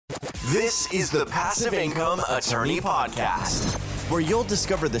This is the Passive Income Attorney Podcast, where you'll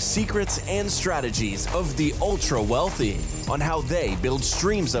discover the secrets and strategies of the ultra wealthy on how they build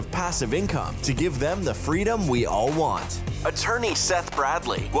streams of passive income to give them the freedom we all want. Attorney Seth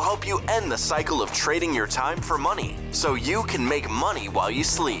Bradley will help you end the cycle of trading your time for money so you can make money while you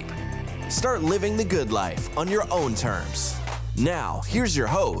sleep. Start living the good life on your own terms. Now, here's your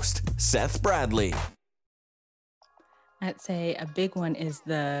host, Seth Bradley. I'd say a big one is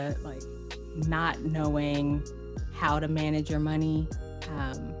the not knowing how to manage your money.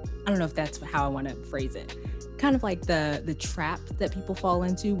 I don't know if that's how I want to phrase it. Kind of like the trap that people fall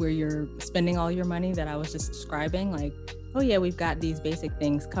into where you're spending all your money that I was just describing. Like, oh yeah, we've got these basic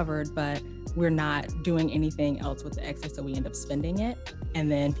things covered, but we're not doing anything else with the excess, so we end up spending it.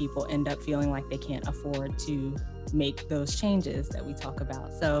 And then people end up feeling like they can't afford to make those changes that we talk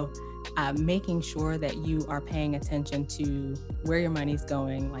about. So making sure that you are paying attention to where your money's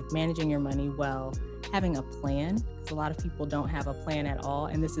going, like managing your money well, having a plan, because a lot of people don't have a plan at all.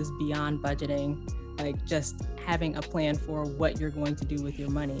 And this is beyond budgeting, like just having a plan for what you're going to do with your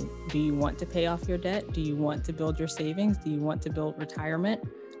money. Do you want to pay off your debt? Do you want to build your savings? Do you want to build retirement?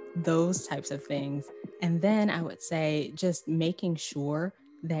 Those types of things. And then I would say just making sure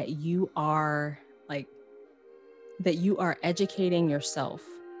that you are educating yourself,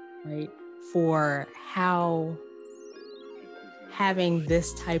 right? For how having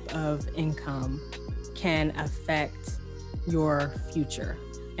this type of income can affect your future.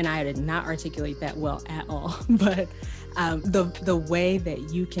 And I did not articulate that well at all, but the way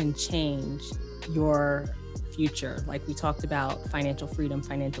that you can change your future, like we talked about financial freedom,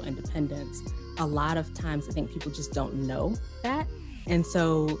 financial independence, a lot of times I think people just don't know that. And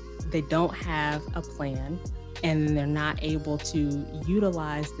so they don't have a plan and they're not able to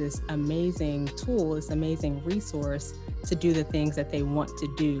utilize this amazing tool, this amazing resource to do the things that they want to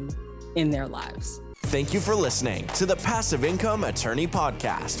do in their lives. Thank you for listening to the Passive Income Attorney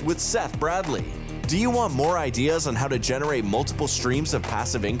Podcast with Seth Bradley. Do you want more ideas on how to generate multiple streams of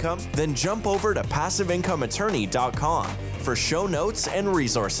passive income? Then jump over to passiveincomeattorney.com for show notes and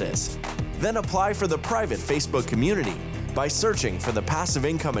resources. Then apply for the private Facebook community by searching for the Passive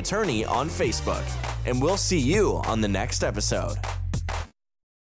Income Attorney on Facebook. And we'll see you on the next episode.